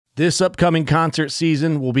This upcoming concert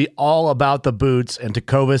season will be all about the boots, and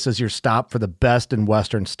Tecovas is your stop for the best in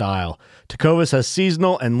Western style. Tecovas has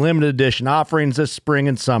seasonal and limited edition offerings this spring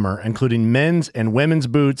and summer, including men's and women's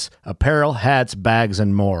boots, apparel, hats, bags,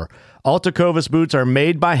 and more. All Tecovas boots are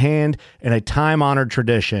made by hand in a time-honored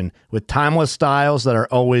tradition with timeless styles that are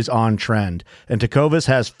always on trend. And Tecovas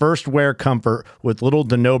has first wear comfort with little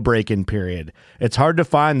to no break-in period. It's hard to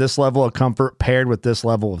find this level of comfort paired with this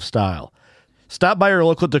level of style. Stop by your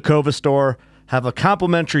local Tecovas store, have a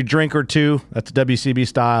complimentary drink or two, that's WCB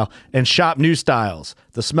style, and shop new styles.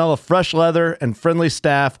 The smell of fresh leather and friendly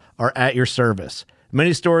staff are at your service.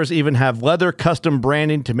 Many stores even have leather custom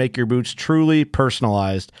branding to make your boots truly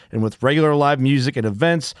personalized. And with regular live music and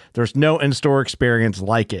events, there's no in-store experience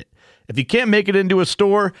like it. If you can't make it into a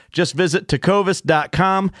store, just visit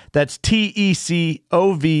tecovas.com. That's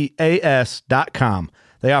TECOVAS.com.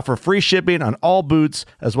 They offer free shipping on all boots,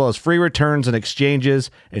 as well as free returns and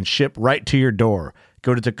exchanges, and ship right to your door.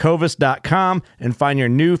 Go to tecovas.com and find your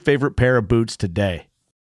new favorite pair of boots today.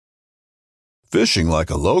 Fishing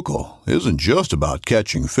like a local isn't just about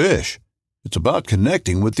catching fish. It's about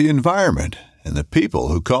connecting with the environment and the people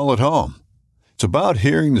who call it home. It's about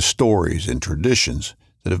hearing the stories and traditions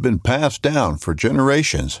that have been passed down for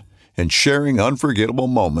generations and sharing unforgettable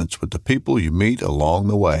moments with the people you meet along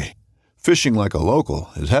the way. Fishing like a local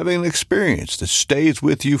is having an experience that stays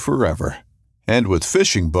with you forever. And with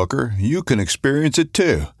Fishing Booker, you can experience it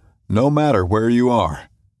too, no matter where you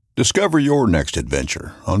are. Discover your next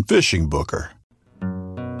adventure on Fishing Booker.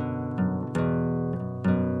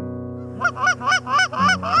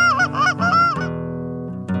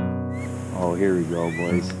 Oh, here we go,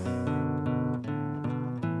 boys.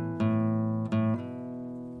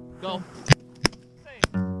 Go.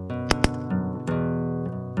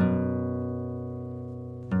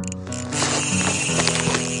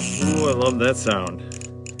 Ooh, I love that sound.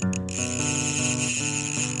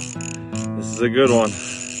 This is a good one.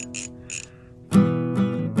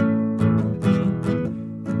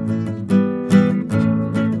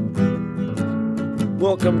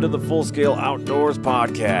 Welcome to the Full Scale Outdoors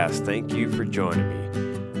Podcast. Thank you for joining me.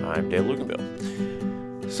 I'm Dale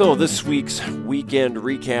Luganville. So this week's weekend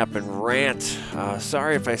recap and rant.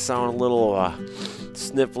 Sorry if I sound a little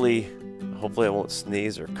sniffly. Hopefully I won't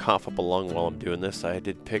sneeze or cough up a lung while I'm doing this. I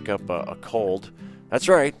did pick up a cold. That's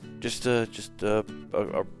right, just a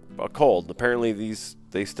cold. Apparently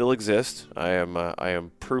they still exist. I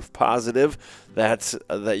am proof positive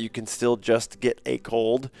that you can still just get a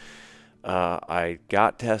cold. I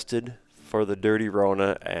got tested for the dirty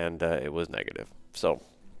Rona and it was negative. So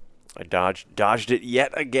I dodged it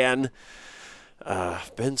yet again.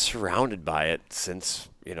 Been surrounded by it since,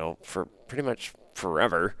 for pretty much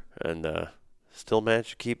forever. And still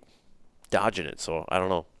managed to keep dodging it. So I don't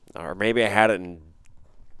know. Or maybe I had it and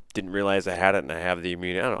didn't realize I had it and I have the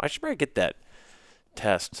immunity. I don't know. I should probably get that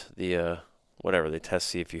test. The whatever they test,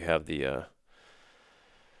 see if you have the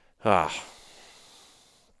why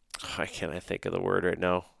can't I think of the word right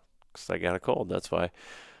now? Because I got a cold. That's why.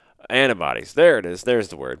 Antibodies. There it is. There's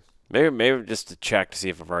the word. Maybe just to check to see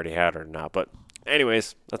if I've already had it or not. But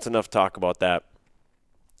anyways, that's enough talk about that.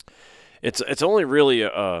 It's only really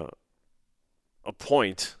a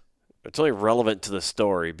point. It's only relevant to the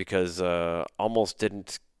story because almost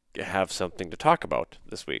didn't have something to talk about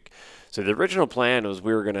this week. So the original plan was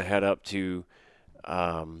we were going to head up to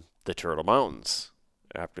the Turtle Mountains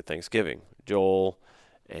after Thanksgiving. Joel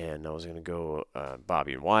and I was going to go.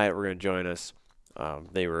 Bobby and Wyatt were going to join us.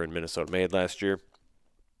 They were in Minnesota Made last year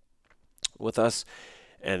with us,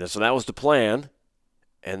 and so that was the plan.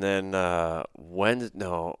 And then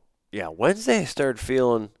Wednesday I started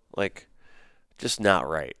feeling like just not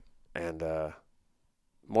right, and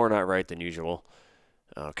more not right than usual.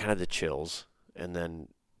 Kind of the chills, and then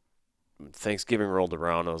Thanksgiving rolled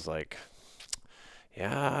around. I was like,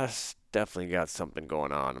 yeah, it's definitely got something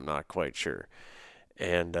going on. I'm not quite sure.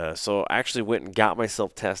 And so I actually went and got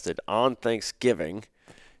myself tested on Thanksgiving,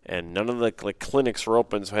 and none of the clinics were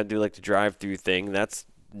open, so I had to do the drive-through thing. That's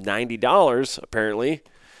 $90 apparently.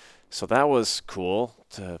 So that was cool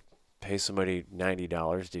to pay somebody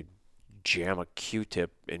 $90 to jam a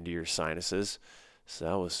Q-tip into your sinuses. So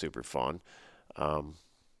that was super fun.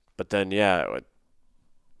 But then, it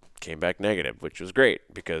came back negative, which was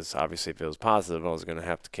great because obviously if it was positive, I was going to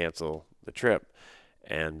have to cancel the trip.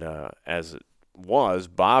 And as it was,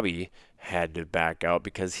 Bobby had to back out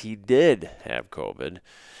because he did have COVID.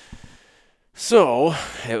 So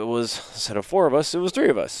it was, instead of 4 of us, it was 3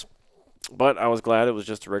 of us. But I was glad it was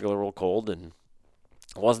just a regular old cold and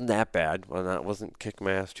it wasn't that bad. Well, it wasn't kicking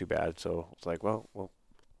my ass too bad. So it's like, well, we'll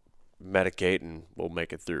medicate and we'll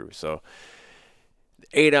make it through. So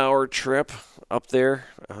 8-hour trip up there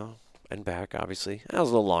and back, obviously. That was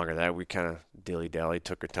a little longer than that. We kind of dilly-dally,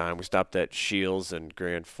 took our time. We stopped at Shields and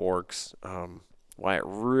Grand Forks. Wyatt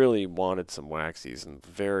really wanted some waxies and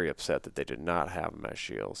very upset that they did not have them at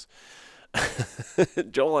Shields.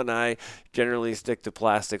 Joel and I generally stick to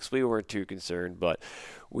plastics. We weren't too concerned, but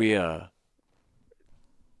we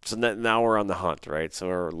so now we're on the hunt, right? So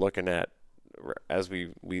we're looking at, as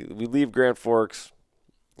we leave Grand Forks,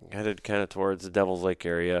 headed kind of towards the Devil's Lake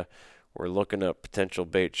area. We're looking at potential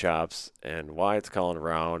bait shops, and Wyatt's calling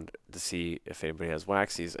around to see if anybody has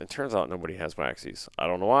waxies. And it turns out nobody has waxies. I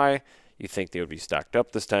don't know why. You think they would be stocked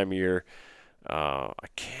up this time of year. I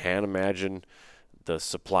can't imagine the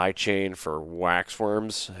supply chain for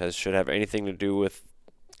waxworms should have anything to do with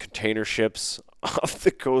container ships off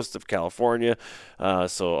the coast of California.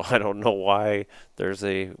 So I don't know why there's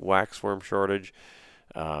a waxworm shortage.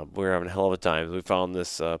 We're having a hell of a time. We found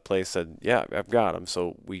this place, said, yeah, I've got them.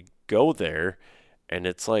 So we go there, and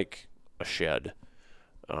it's like a shed.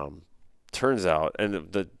 Turns out,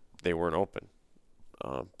 and they weren't open.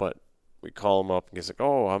 But we call him up, and he's like,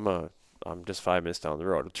 oh, I'm just 5 minutes down the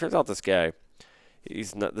road. It turns out this guy,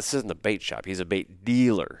 this isn't a bait shop. He's a bait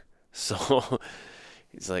dealer. So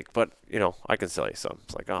he's like, but, I can sell you some.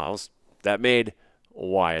 It's like, that made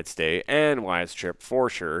Wyatt's day and Wyatt's trip for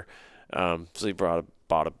sure. So he bought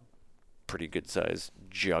a pretty good sized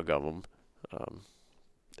jug of them.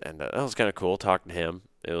 And that was kind of cool talking to him.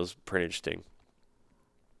 It was pretty interesting.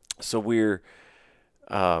 So we're,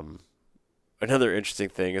 another interesting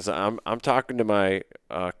thing is I'm talking to my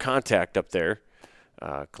contact up there,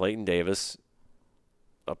 Clayton Davis,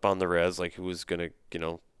 up on the res, like who was going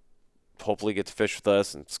to, hopefully get to fish with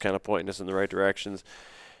us, and it's kind of pointing us in the right directions.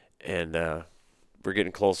 And we're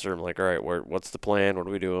getting closer. I'm like, all right, what's the plan? What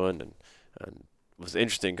are we doing? And it was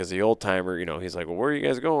interesting because the old timer, he's like, well, where are you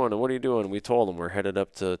guys going? And what are you doing? And we told him we're headed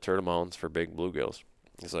up to Turtle Mountains for big bluegills.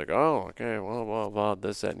 He's like, oh, okay, well, blah, blah,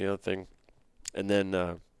 this, that, and the other thing. And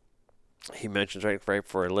then he mentions right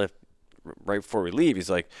before we leave,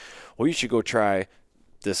 he's like, well, you should go try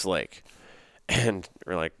this lake. And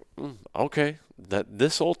we're like, okay,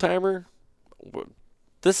 this old timer,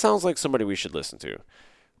 this sounds like somebody we should listen to.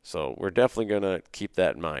 So we're definitely going to keep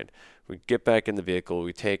that in mind. We get back in the vehicle,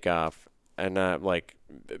 we take off, and like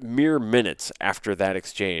mere minutes after that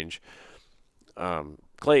exchange,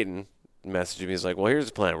 Clayton messaged me. He's like, well, here's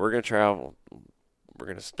the plan. We're going to travel. We're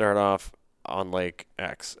going to start off on Lake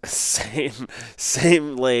X.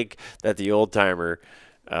 Same lake that the old timer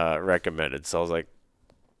recommended. So I was like,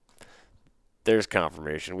 there's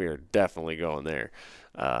confirmation. We are definitely going there.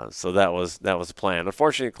 So that was the plan.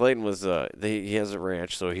 Unfortunately, Clayton was he has a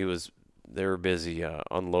ranch, so they were busy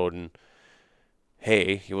unloading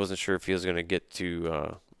hay. He wasn't sure if he was going to get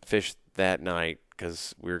to fish that night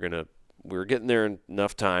because we were getting there in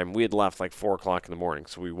enough time. We had left like 4:00 in the morning,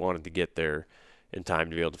 so we wanted to get there in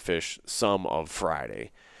time to be able to fish some of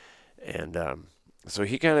Friday. And so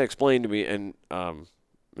he kind of explained to me, and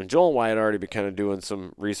Joel and Wyatt had already been kind of doing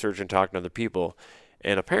some research and talking to other people.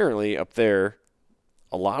 And apparently up there,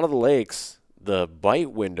 a lot of the lakes, the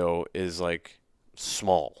bite window is like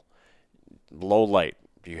small, low light.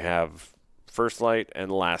 You have first light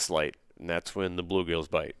and last light, and that's when the bluegills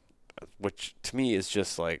bite, which to me is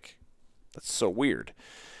just like, that's so weird.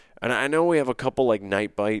 And I know we have a couple like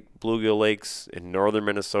night bite bluegill lakes in northern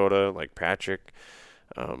Minnesota, like Patrick.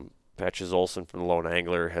 Patches Olson from the Lone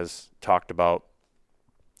Angler has talked about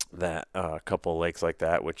that, a couple of lakes like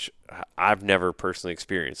that, which I've never personally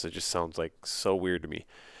experienced. It just sounds like so weird to me.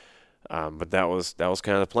 But that was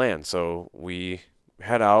kind of the plan. So we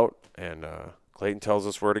head out, and Clayton tells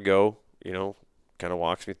us where to go, kind of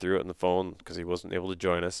walks me through it on the phone because he wasn't able to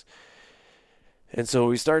join us. And so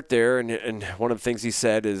we start there, and one of the things he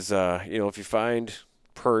said is, if you find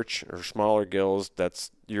perch or smaller gills,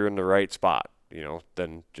 you're in the right spot,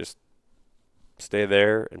 then just stay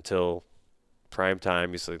there until prime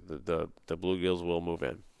time. He's like, the bluegills will move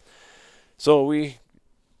in. So we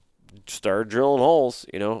started drilling holes,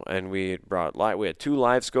 and we had 2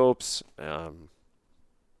 live scopes, and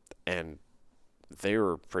they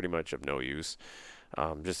were pretty much of no use,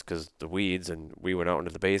 just because the weeds, and we went out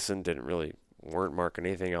into the basin, weren't marking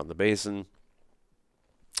anything out in the basin,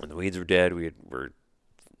 and the weeds were dead. We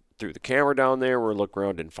threw the camera down there. We're looking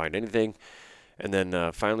around, didn't find anything, and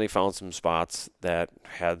then finally found some spots that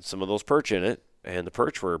had some of those perch in it, and the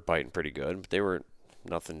perch were biting pretty good, but they weren't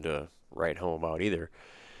nothing to write home about either.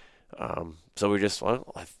 So we just,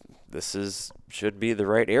 should be the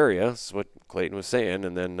right area. That's what Clayton was saying,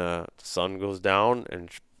 and then the sun goes down,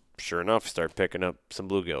 and sure enough, start picking up some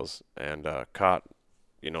bluegills, and caught.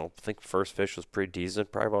 I think first fish was pretty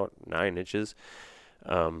decent, probably about 9 inches.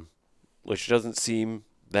 which doesn't seem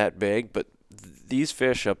that big, but these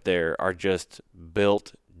fish up there are just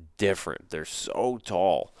built different. They're so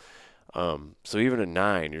tall. So even a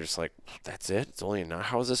 9, you're just like, that's it? It's only a 9?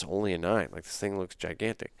 How is this only a 9? Like, this thing looks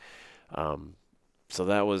gigantic. So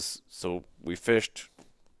we fished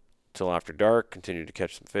till after dark, continued to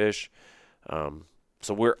catch some fish.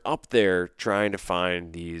 So we're up there trying to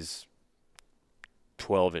find these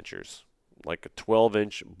 12-inchers, like a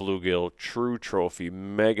 12-inch bluegill, true trophy,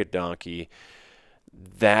 mega donkey.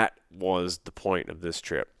 That was the point of this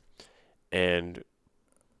trip. And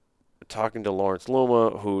talking to Lawrence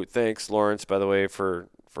Luma, who, thanks Lawrence, by the way, for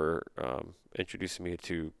introducing me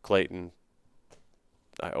to Clayton.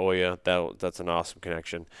 I owe you. That's an awesome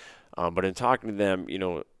connection. But in talking to them,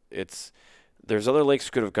 there's other lakes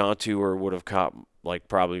we could have gone to or would have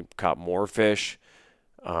probably caught more fish.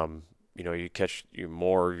 You catch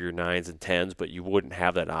more of your 9s and 10s, but you wouldn't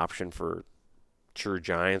have that option for true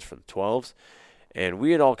giants for the 12s. And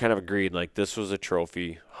we had all kind of agreed, like, this was a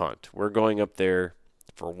trophy hunt. We're going up there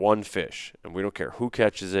for one fish, and we don't care who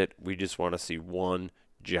catches it. We just want to see one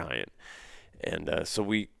giant. And so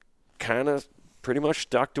we kind of pretty much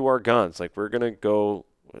stuck to our guns. Like, we're going to go,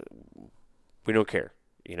 we don't care,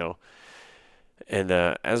 And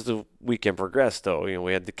as the weekend progressed, though,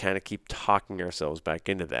 we had to kind of keep talking ourselves back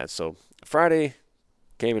into that. So Friday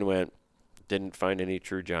came and went, didn't find any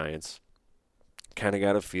true giants. Kind of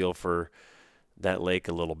got a feel for that lake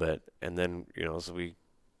a little bit. And then, so we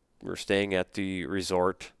were staying at the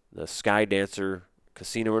resort, the Sky Dancer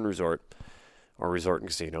Casino and Resort, or Resort and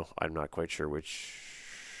Casino. I'm not quite sure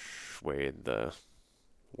which way the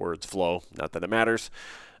words flow. Not that it matters.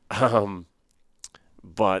 But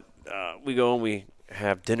we go and we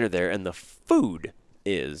have dinner there, and the food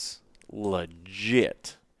is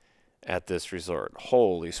legit at this resort.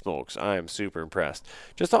 Holy smokes, I am super impressed.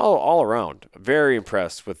 Just all around, very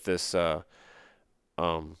impressed with this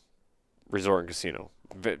resort and casino.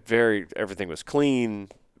 Everything was clean.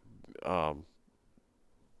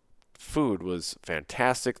 Food was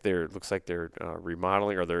fantastic. It looks like they're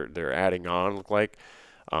remodeling, or they're adding on. Look like.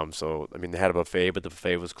 They had a buffet, but the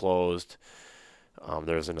buffet was closed.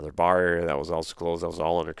 There was another bar area that was also closed. That was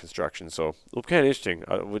all under construction. So it was kind of interesting.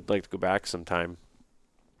 I would like to go back sometime.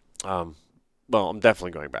 I'm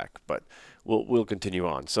definitely going back, but we'll continue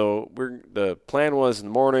on. So the plan was in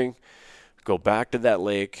the morning, go back to that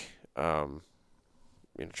lake.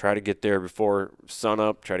 Try to get there before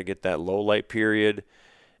sunup. Try to get that low light period,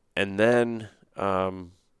 and then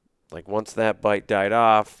once that bite died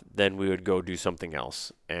off, then we would go do something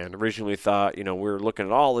else. And originally thought, we were looking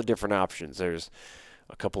at all the different options. There's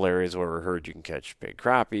a couple areas where we heard you can catch big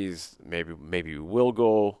crappies. Maybe we will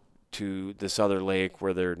go to this other lake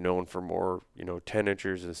where they're known for more, 10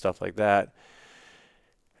 inchers and stuff like that.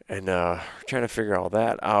 And trying to figure all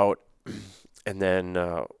that out. And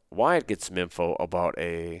then Wyatt gets some info about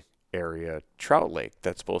a area trout lake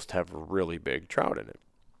that's supposed to have really big trout in it.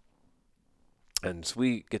 And so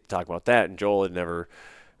we get to talk about that, and Joel has never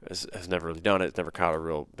really done it. Has never caught a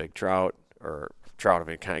real big trout or trout of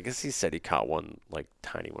any kind. I guess he said he caught one, like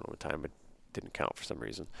tiny one time, but didn't count for some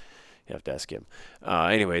reason. You have to ask him.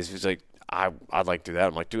 Anyways, he's like, I'd like to do that.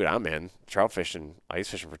 I'm like, dude, I'm in. Trout fishing, ice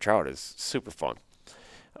fishing for trout is super fun.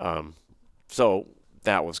 So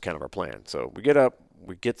that was kind of our plan. So we get up,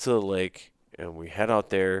 we get to the lake, and we head out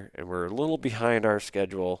there, and we're a little behind our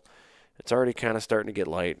schedule. It's already kind of starting to get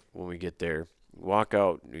light when we get there. We walk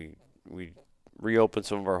out, we reopen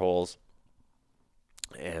some of our holes,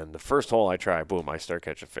 and the first hole I try, boom, I start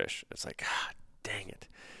catching fish. It's like, dang it,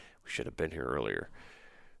 we should have been here earlier.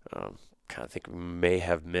 Kind of think we may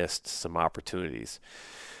have missed some opportunities.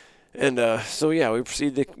 And we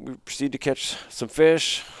proceed to catch some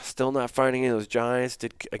fish. Still not finding any of those giants.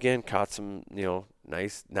 Caught some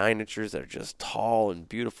nice 9-inchers that are just tall and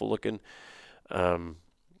beautiful looking,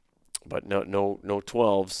 but no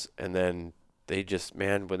 12s. And then they just,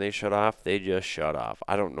 when they shut off, they just shut off.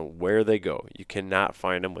 I don't know where they go. You cannot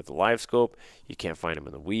find them with a live scope. You can't find them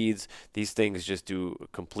in the weeds. These things just do a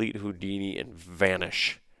complete Houdini and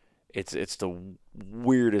vanish. It's the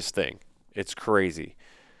weirdest thing. It's crazy.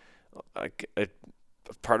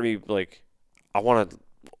 Part of me, I want to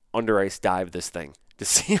under ice dive this thing to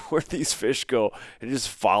see where these fish go and just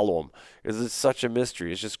follow them, because it's such a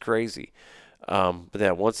mystery. It's just crazy. But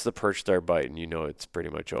yeah, once the perch start biting, it's pretty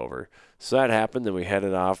much over. So that happened. Then we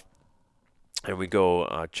headed off, and we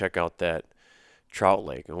go check out that trout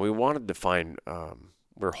lake. And we wanted to find,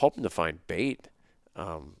 we're hoping to find bait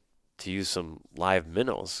to use some live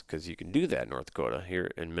minnows, because you can do that in North Dakota. Here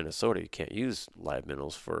in Minnesota, you can't use live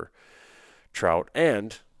minnows for trout.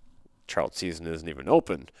 And trout season isn't even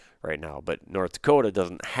open right now. But North Dakota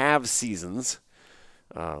doesn't have seasons.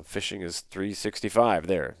 Fishing is 365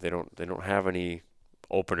 there. They don't have any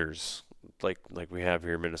openers like we have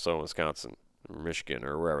here in Minnesota, Wisconsin, or Michigan,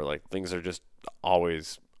 or wherever. Like, things are just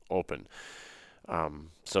always open.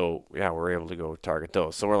 So yeah, we're able to go target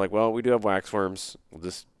those. So we're like, well, we do have waxworms. We'll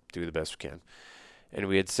just do the best we can. And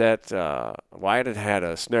we had set Wyatt had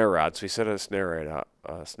a snare rod, so we set a snare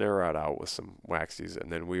rod out with some waxies,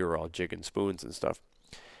 and then we were all jigging spoons and stuff.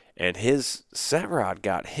 And his set rod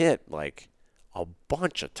got hit like a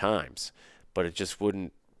bunch of times, but it just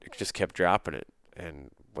kept dropping it, and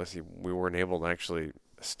we weren't able to actually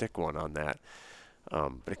stick one on that.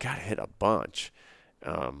 But it got hit a bunch.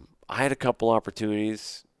 I had a couple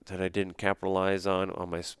opportunities that I didn't capitalize on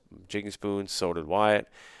my jigging spoons. So did Wyatt.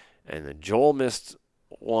 And then Joel missed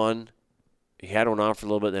one. He had one on for a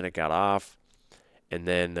little bit, then it got off. And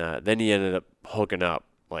then he ended up hooking up,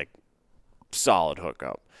 like solid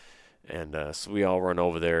hookup. And so we all run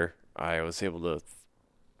over there. I was able to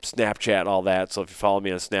Snapchat all that. So if you follow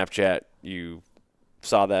me on Snapchat, you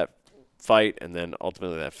saw that fight and then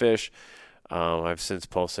ultimately that fish. I've since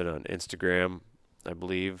posted on Instagram, I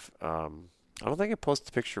believe. I don't think I posted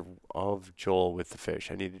a picture of Joel with the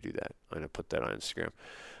fish. I need to do that. I'm going to put that on Instagram.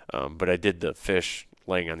 But I did the fish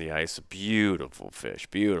laying on the ice. A beautiful fish.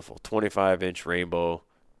 Beautiful. 25-inch rainbow.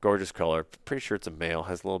 Gorgeous color. Pretty sure it's a male.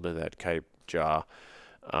 Has a little bit of that kype jaw.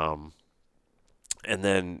 And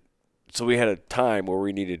then, so we had a time where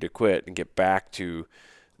we needed to quit and get back to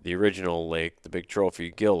the original lake, the big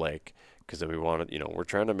trophy, Gill Lake. Because then we wanted, we're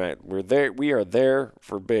trying to we are there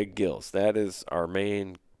for big gills. That is our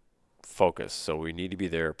main focus. So we need to be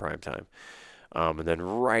there at prime time. And then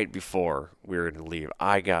right before we were going to leave,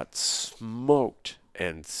 I got smoked.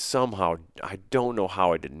 And somehow, I don't know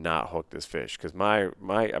how I did not hook this fish. Because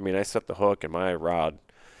I set the hook and my rod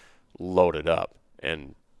loaded up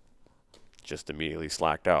and just immediately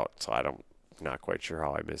slacked out. So not quite sure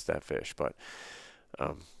how I missed that fish. But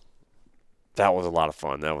that was a lot of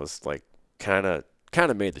fun. That was like kind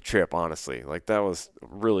of made the trip, honestly. Like, that was a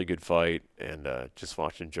really good fight, and just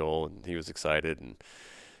watching Joel, and he was excited, and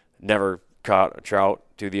never caught a trout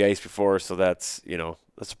to the ice before, so that's a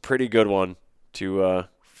pretty good one to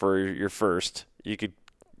for your first. You could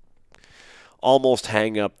almost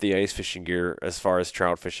hang up the ice fishing gear as far as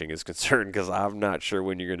trout fishing is concerned, because I'm not sure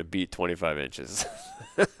when you're going to beat 25 inches.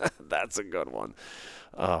 That's a good one.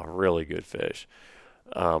 Really good fish.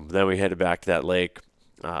 Then we headed back to that lake.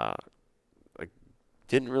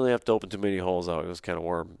 Didn't really have to open too many holes out. It was kind of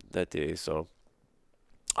warm that day, so.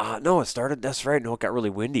 No, it started. That's right. No, it got really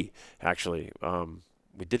windy, actually.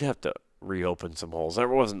 We did have to reopen some holes. There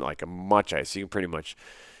wasn't like much ice. You can pretty much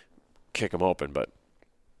kick them open, but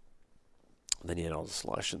then you had all the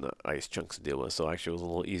slush and the ice chunks to deal with. So actually, it was a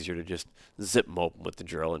little easier to just zip them open with the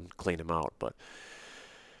drill and clean them out. But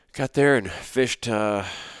got there and fished.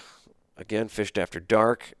 Fished after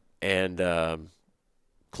dark, and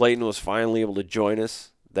Clayton was finally able to join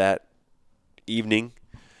us that evening,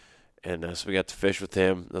 and so we got to fish with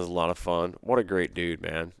him. It was a lot of fun. What a great dude,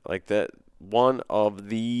 man. Like, that, one of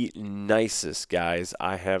the nicest guys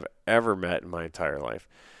I have ever met in my entire life.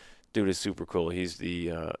 Dude is super cool. He's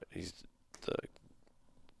the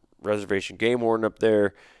reservation game warden up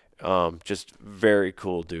there. Just very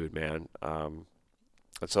cool dude, man. And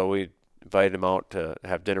so we invited him out to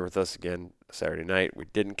have dinner with us again Saturday night. We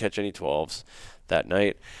didn't catch any 12s that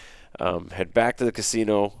night. Head back to the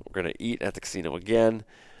casino. We're going to eat at the casino again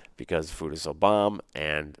because the food is so bomb.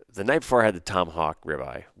 And the night before, I had the tomahawk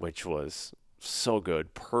ribeye, which was so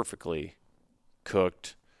good, perfectly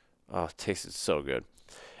cooked. Tasted so good.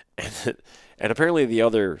 And apparently the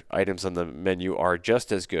other items on the menu are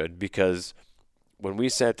just as good, because when we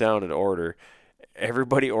sat down and ordered,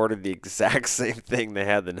 everybody ordered the exact same thing they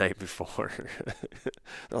had the night before.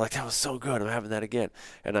 They're like, that was so good, I'm having that again.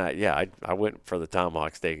 And I went for the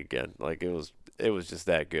tomahawk steak again. Like, it was just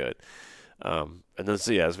that good. And then,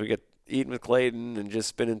 so yeah, as we get eating with Clayton and just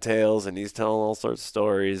spinning tales, and he's telling all sorts of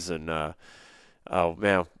stories, and oh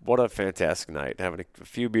man, what a fantastic night. Having a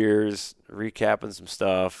few beers, recapping some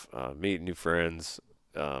stuff, meeting new friends.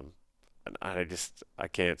 And I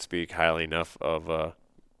can't speak highly enough of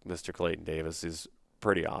Mr. Clayton Davis. Is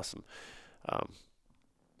pretty awesome.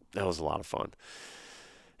 That was a lot of fun.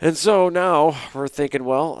 And so now we're thinking,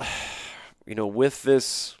 well, with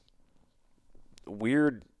this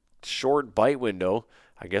weird short bite window,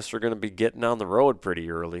 I guess we're going to be getting on the road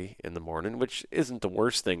pretty early in the morning, which isn't the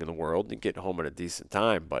worst thing in the world to get home at a decent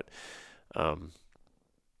time, but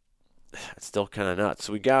it's still kind of nuts.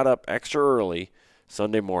 So we got up extra early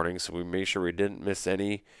Sunday morning, so we made sure we didn't miss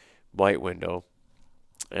any bite window.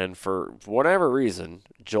 And for whatever reason,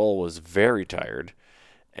 Joel was very tired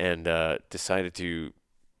and decided to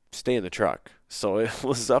stay in the truck. So it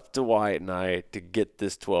was up to Wyatt and I to get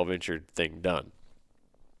this 12-incher thing done.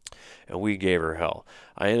 And we gave her hell.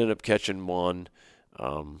 I ended up catching one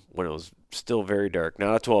when it was still very dark.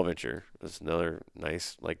 Not a 12-incher. It was another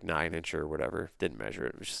nice, like 9-incher or whatever. Didn't measure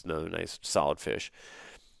it. It was just another nice, solid fish.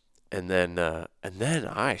 And then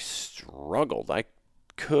I struggled. I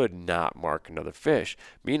could not mark another fish.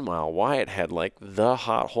 Meanwhile, Wyatt had like the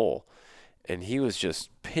hot hole, and he was just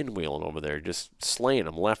pinwheeling over there, just slaying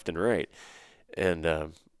them left and right. And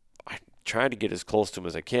I tried to get as close to him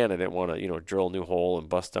as I can. I didn't want to, drill a new hole and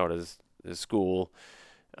bust out his school.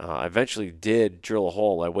 I eventually did drill a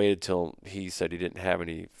hole. I waited till he said he didn't have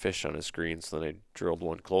any fish on his screen, so then I drilled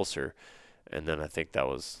one closer. And then I think that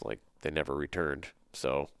was like they never returned.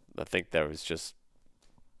 So I think that was just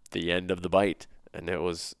the end of the bite. And it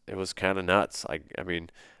was kind of nuts. I mean,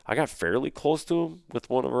 I got fairly close to him with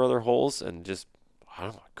one of our other holes, and just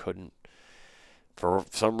I couldn't. For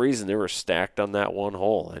some reason, they were stacked on that one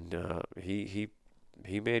hole, and he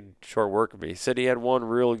made short work of me. He said he had one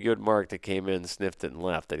real good mark that came in, sniffed it, and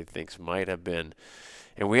left that he thinks might have been.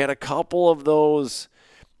 And we had a couple of those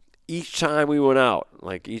each time we went out.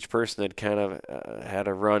 Like each person had kind of had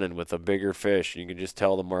a run-in with a bigger fish, and you could just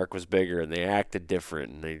tell the mark was bigger, and they acted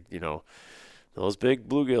different, and they, those big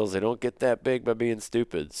bluegills, they don't get that big by being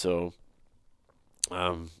stupid. So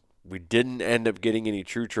we didn't end up getting any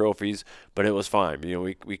true trophies, but it was fine.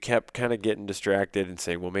 We kept kind of getting distracted and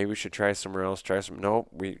saying, well, maybe we should try somewhere else, No,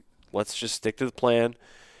 let's just stick to the plan.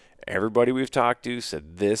 Everybody we've talked to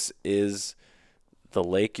said this is the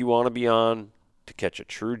lake you want to be on to catch a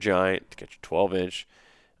true giant, to catch a 12-inch.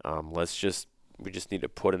 We just need to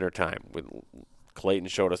put in our time. Clayton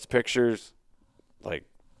showed us pictures, like,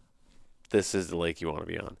 this is the lake you want to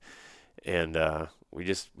be on. And we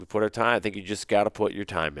put our time. I think you just got to put your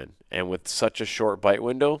time in. And with such a short bite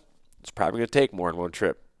window, it's probably going to take more than one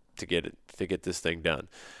trip to get this thing done.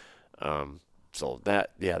 So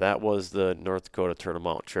that was the North Dakota Turtle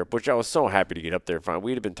Mountain trip, which I was so happy to get up there.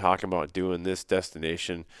 We'd have been talking about doing this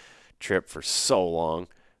destination trip for so long.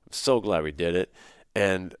 I'm so glad we did it.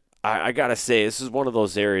 And I got to say, this is one of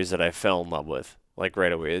those areas that I fell in love with, like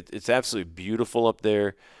right away. It's absolutely beautiful up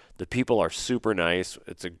there. The people are super nice.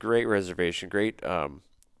 It's a great reservation. Great.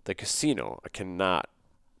 The casino, I cannot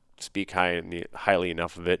speak highly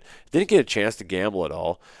enough of it. Didn't get a chance to gamble at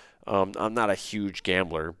all. I'm not a huge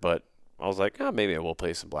gambler, but I was like, maybe I will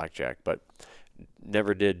play some blackjack, but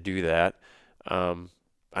never did do that. I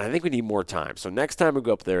think we need more time. So next time we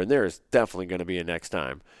go up there, and there is definitely going to be a next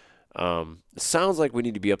time. It sounds like we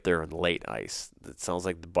need to be up there on late ice. It sounds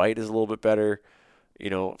like the bite is a little bit better.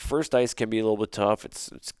 First ice can be a little bit tough.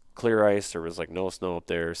 It's clear ice. There was like no snow up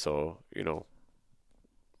there, so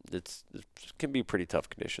it can be pretty tough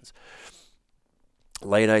conditions.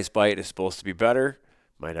 Late ice bite is supposed to be better.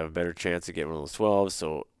 Might have a better chance of getting one of those 12s.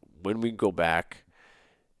 So when we go back,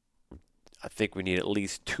 I think we need at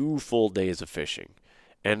least 2 full days of fishing,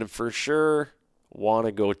 and for sure want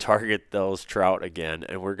to go target those trout again.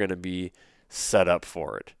 And we're going to be set up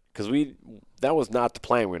for it. Because that was not the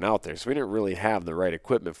plan when we went out there, so we didn't really have the right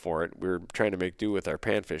equipment for it. We were trying to make do with our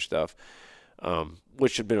panfish stuff,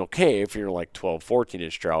 which would have been okay if you're like 12,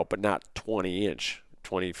 14-inch trout, but not 20-inch,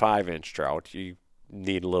 25-inch trout. You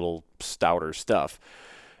need a little stouter stuff.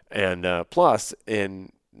 And plus,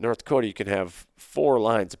 in North Dakota, you can have 4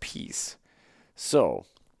 lines apiece. So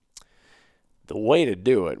the way to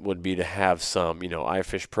do it would be to have some,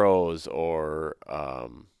 iFish Pros or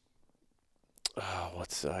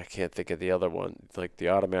I can't think of the other one, like the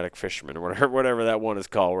Automatic Fisherman or whatever that one is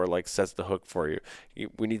called, where it like sets the hook for you.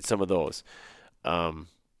 We need some of those.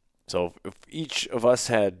 So if each of us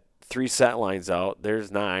had 3 set lines out,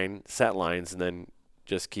 there's 9 set lines, and then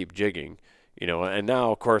just keep jigging, And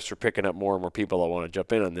now, of course, we're picking up more and more people that want to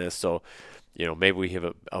jump in on this. So, maybe we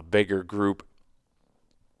have a bigger group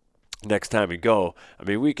next time we go. I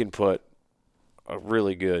mean, we can put a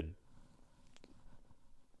really good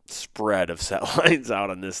spread of set lines out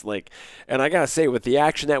on this lake. And I gotta say, with the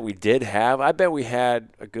action that we did have, I bet we had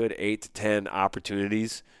a good 8 to 10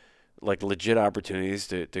 opportunities, like legit opportunities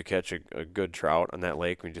to catch a good trout on that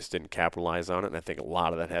lake. We just didn't capitalize on it, and I think a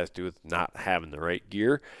lot of that has to do with not having the right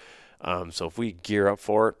gear. So if we gear up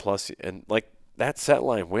for it, plus, and like that set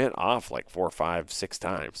line went off like 4, 5, 6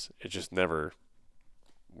 times. We just never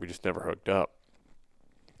hooked up.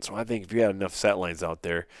 So I think if you had enough set lines out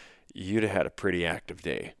there, you'd have had a pretty active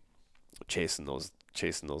day chasing those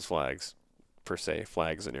flags, per se,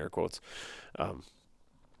 flags in air quotes.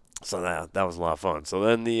 So that was a lot of fun. So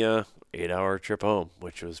then the 8-hour trip home,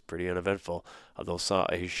 which was pretty uneventful. Although saw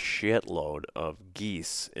a shitload of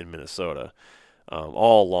geese in Minnesota,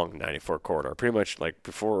 all along the 94 corridor, pretty much like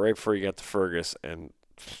right before you got to Fergus and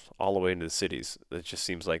all the way into the cities. It just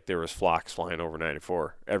seems like there was flocks flying over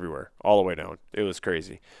 94 everywhere, all the way down. It was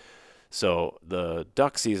crazy. So the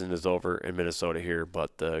duck season is over in Minnesota here,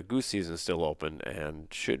 but the goose season is still open and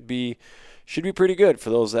should be pretty good for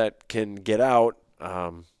those that can get out,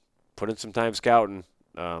 put in some time scouting.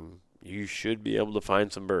 You should be able to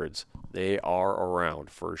find some birds. They are around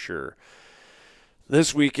for sure.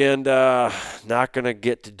 This weekend, not going to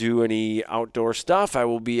get to do any outdoor stuff. I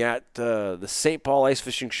will be at the St. Paul Ice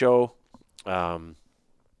Fishing Show.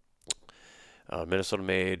 Minnesota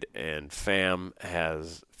Made and FAM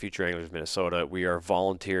has Future Anglers Minnesota. We are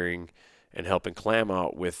volunteering and helping Clam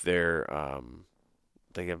out with their,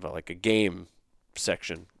 they have like a game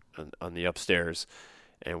section on the upstairs,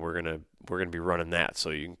 and we're gonna be running that. So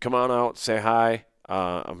you can come on out, say hi.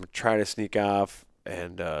 I'm gonna try to sneak off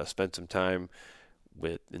and spend some time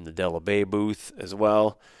in the Della Bay booth as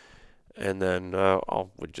well. And then I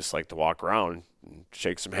would just like to walk around and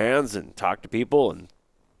shake some hands and talk to people and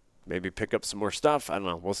maybe pick up some more stuff. I don't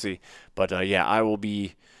know. We'll see. But, yeah, I will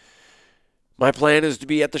be – my plan is to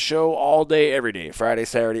be at the show all day, every day, Friday,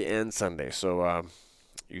 Saturday, and Sunday. So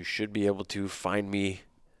you should be able to find me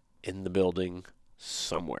in the building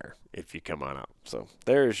somewhere if you come on out. So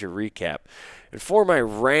there's your recap. And for my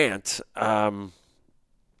rant,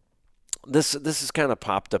 this has kind of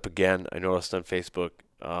popped up again. I noticed on Facebook,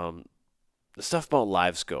 the stuff about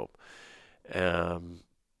LiveScope.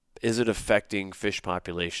 Is it affecting fish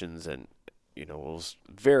populations? And, it was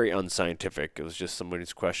very unscientific. It was just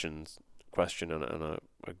somebody's question on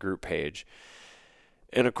a group page.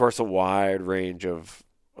 And, of course, a wide range of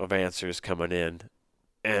answers coming in.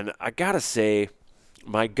 And I got to say,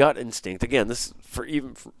 my gut instinct, again,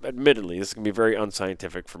 admittedly, this is going to be very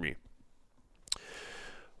unscientific for me.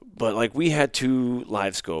 But, we had 2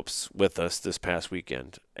 LiveScopes with us this past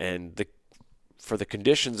weekend. And for the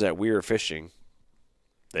conditions that we were fishing,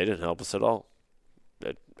 they didn't help us at all.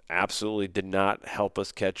 It absolutely did not help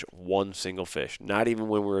us catch one single fish, not even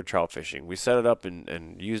when we were trout fishing. We set it up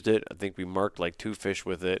and used it. I think we marked 2 fish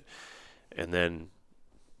with it, and then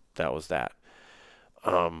that was that.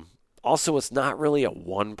 Also, it's not really a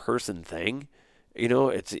one-person thing.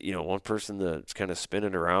 It's, one person that's kind of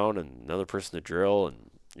spinning around and another person to drill, and,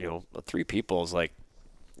 3 people is like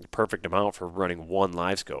the perfect amount for running one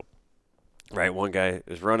LiveScope. Right, one guy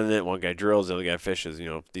is running it, one guy drills, the other guy fishes.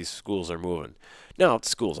 If these schools are moving. Now, if the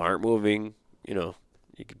schools aren't moving,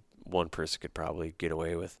 one person could probably get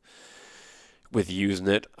away with using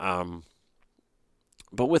it.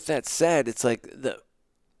 But with that said, it's like the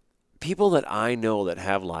people that I know that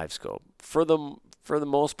have LiveScope, for the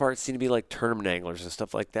most part, seem to be like tournament anglers and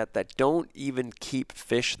stuff like that don't even keep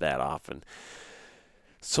fish that often.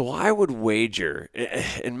 So I would wager,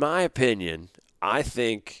 in my opinion, I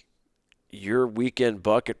think your weekend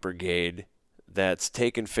bucket brigade that's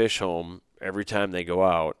taking fish home every time they go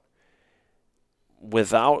out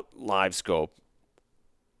without LiveScope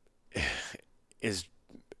is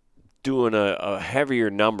doing a heavier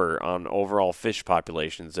number on overall fish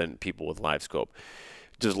populations than people with LiveScope.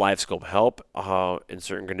 Does LiveScope help in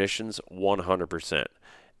certain conditions? 100%.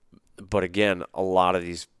 But again, a lot of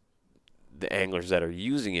the anglers that are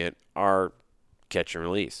using it are catch and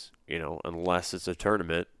release, unless it's a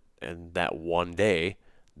tournament. And that one day,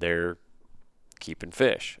 they're keeping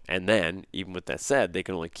fish. And then, even with that said, they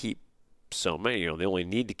can only keep so many. They only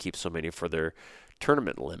need to keep so many for their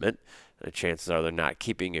tournament limit. The chances are they're not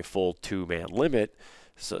keeping a full 2-man limit.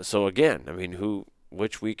 So again,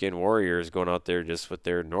 which weekend warrior is going out there just with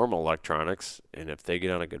their normal electronics? And if they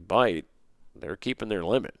get on a good bite, they're keeping their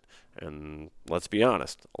limit. And let's be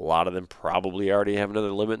honest, a lot of them probably already have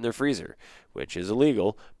another limit in their freezer, which is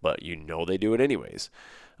illegal, but they do it anyways.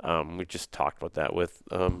 We just talked about that with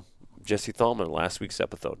Jesse Thalman last week's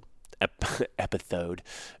episode.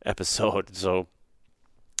 So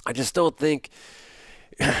I just don't think,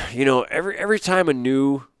 every time a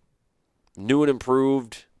new and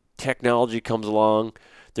improved technology comes along,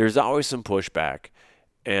 there's always some pushback.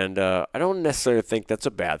 And I don't necessarily think that's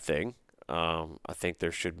a bad thing. I think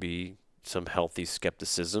there should be some healthy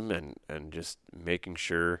skepticism and just making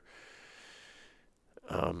sure.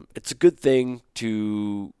 It's a good thing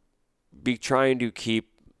to be trying to keep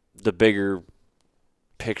the bigger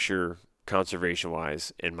picture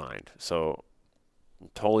conservation-wise in mind. So I'm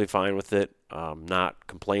totally fine with it. Not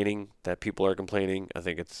complaining that people are complaining. I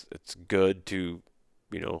think it's good to,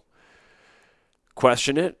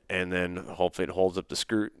 question it, and then hopefully it holds up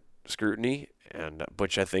to scrutiny, and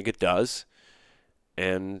which I think it does.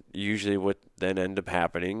 And usually what then end up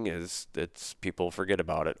happening is that people forget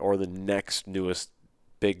about it, or the next newest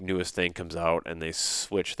thing comes out and they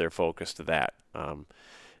switch their focus to that. And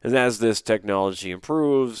as this technology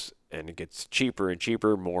improves and it gets cheaper and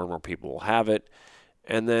cheaper, more and more people will have it.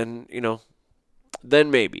 And then, then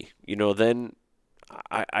maybe, then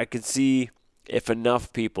I could see if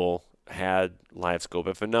enough people had LiveScope,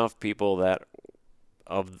 if enough people that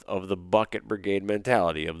of the bucket brigade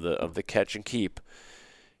mentality of the catch and keep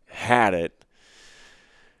had it,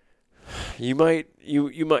 you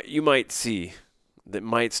might see that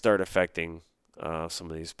might start affecting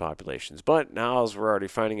some of these populations. But now, as we're already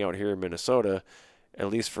finding out here in Minnesota, at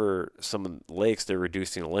least for some of the lakes, they're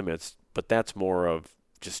reducing the limits. But that's more of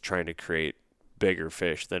just trying to create bigger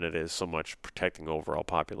fish than it is so much protecting overall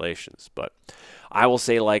populations. But I will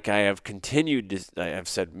say, like I have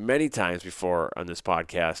said many times before on this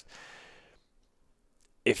podcast,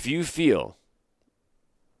 if you feel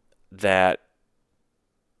that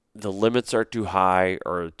the limits are too high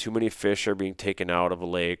or too many fish are being taken out of a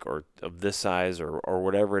lake or of this size or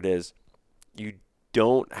whatever it is, you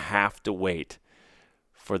don't have to wait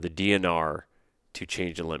for the DNR to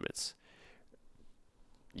change the limits.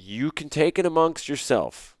 You can take it amongst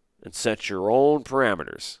yourself and set your own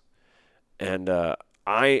parameters. And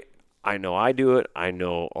I know I do it. I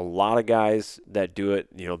know a lot of guys that do it.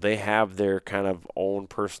 They have their kind of own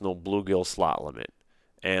personal bluegill slot limit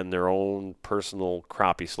and their own personal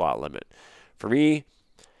crappie slot limit. For me,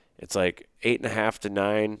 it's like 8.5 to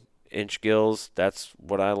 9-inch gills. That's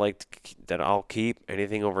what I like that I'll keep.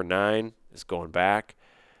 Anything over 9 is going back.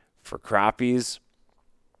 For crappies,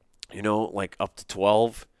 like up to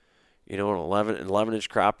 12, an 11-inch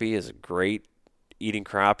crappie is a great eating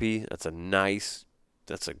crappie. That's a nice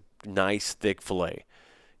thick fillet.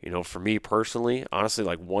 For me personally, honestly,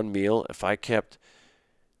 like one meal, if I kept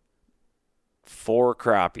 4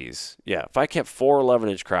 crappies, if I kept 4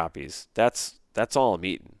 11-inch crappies, that's all I'm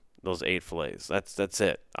eating. Those 8 fillets. That's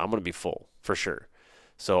it. I'm gonna be full for sure.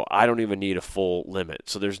 So I don't even need a full limit.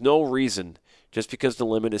 So there's no reason, just because the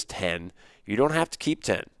limit is 10, you don't have to keep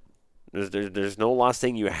 10. There's no law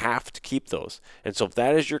saying you have to keep those. And so if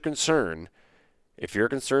that is your concern, if you're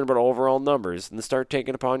concerned about overall numbers, then start taking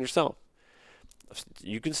it upon yourself.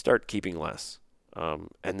 You can start keeping less.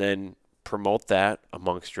 And then promote that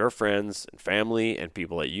amongst your friends and family and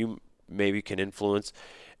people that you maybe can influence.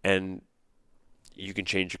 And you can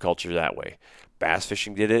change your culture that way. Bass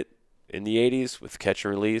fishing did it in the 80s with catch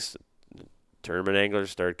and release. Tournament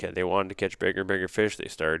anglers they wanted to catch bigger and bigger fish. They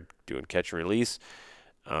started doing catch and release.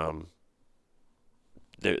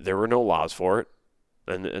 There were no laws for it,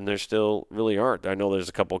 and there still really aren't. I know there's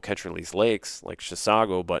a couple of catch and release lakes like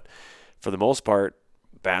Chisago, but for the most part,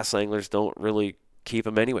 bass anglers don't really keep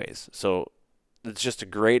them anyways. So it's just a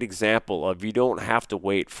great example of you don't have to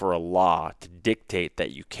wait for a law to dictate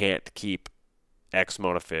that you can't keep X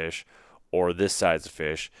amount of fish or this size of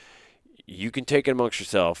fish. You can take it amongst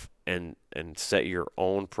yourself and set your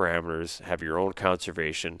own parameters, have your own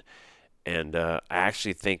conservation. And I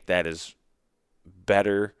actually think that is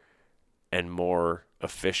better and more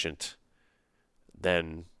efficient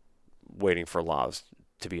than waiting for laws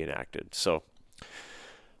to be enacted. So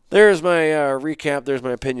there's my recap. There's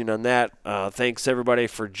my opinion on that. Thanks, everybody,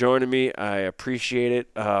 for joining me. I appreciate it.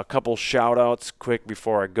 A couple shout-outs quick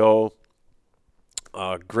before I go.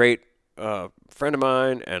 A great friend of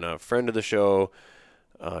mine and a friend of the show.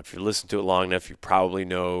 If you listen to it long enough, you probably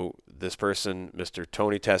know this person, Mr.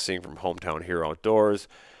 Tony Tessing from Hometown Hero Outdoors.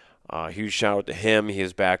 Huge shout out to him. He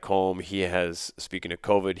is back home. He has, speaking of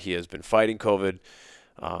COVID, he has been fighting COVID.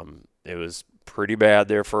 It was pretty bad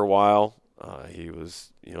there for a while. He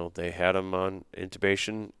was, they had him on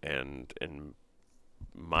intubation, and in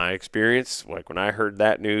my experience, like when I heard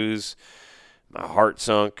that news, my heart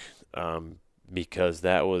sunk, because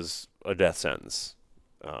that was a death sentence.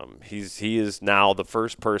 He is now the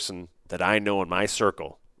first person that I know in my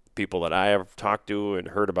circle, people that I have talked to and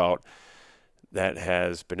heard about, that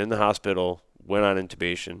has been in the hospital, went on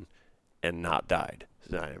intubation, and not died.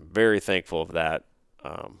 So I am very thankful of that.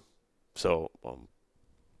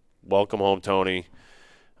 Welcome home, Tony.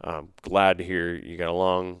 I'm glad to hear you got a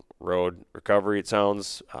long road recovery, it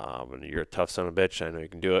sounds. And you're a tough son of a bitch. I know you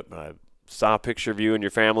can do it. But I saw a picture of you and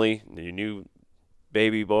your family, and your new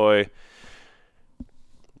baby boy.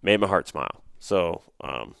 Made my heart smile. So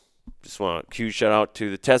just want a huge shout out to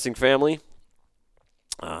the Tessing family.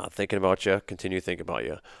 Thinking about you. Continue thinking about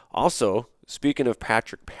you. Also, speaking of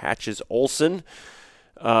Patrick Patches Olson,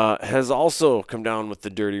 has also come down with the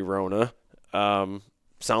dirty Rona.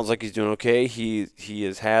 Sounds like he's doing okay. He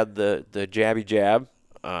has had the jabby jab.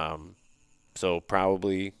 So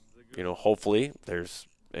probably hopefully there's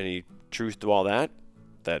any truth to all that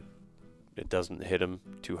it doesn't hit him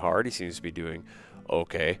too hard. He seems to be doing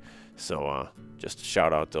okay. So just a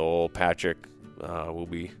shout out to old Patrick. We'll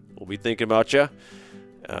be thinking about you.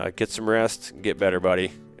 Get some rest, get better,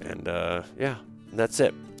 buddy. And that's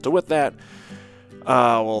it. So with that,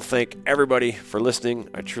 we'll thank everybody for listening.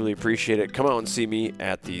 I truly appreciate it. Come out and see me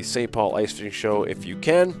at the St. Paul Ice Fishing Show if you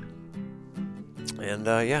can. And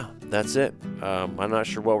that's it. I'm not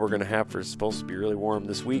sure what we're going to have, for it's supposed to be really warm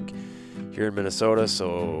this week here in Minnesota.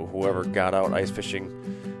 So whoever got out ice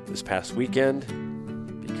fishing this past weekend,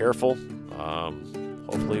 be careful.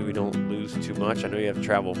 Hopefully we don't lose too much. I know you have to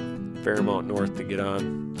travel a fair amount north to get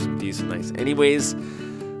on some decent ice anyways.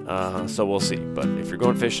 So we'll see. But if you're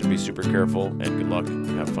going fishing, be super careful and good luck.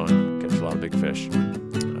 Have fun. Catch a lot of big fish.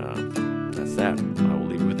 That's that. I will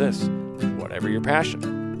leave you with this. Whatever your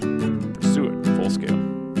passion, pursue it full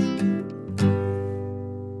scale.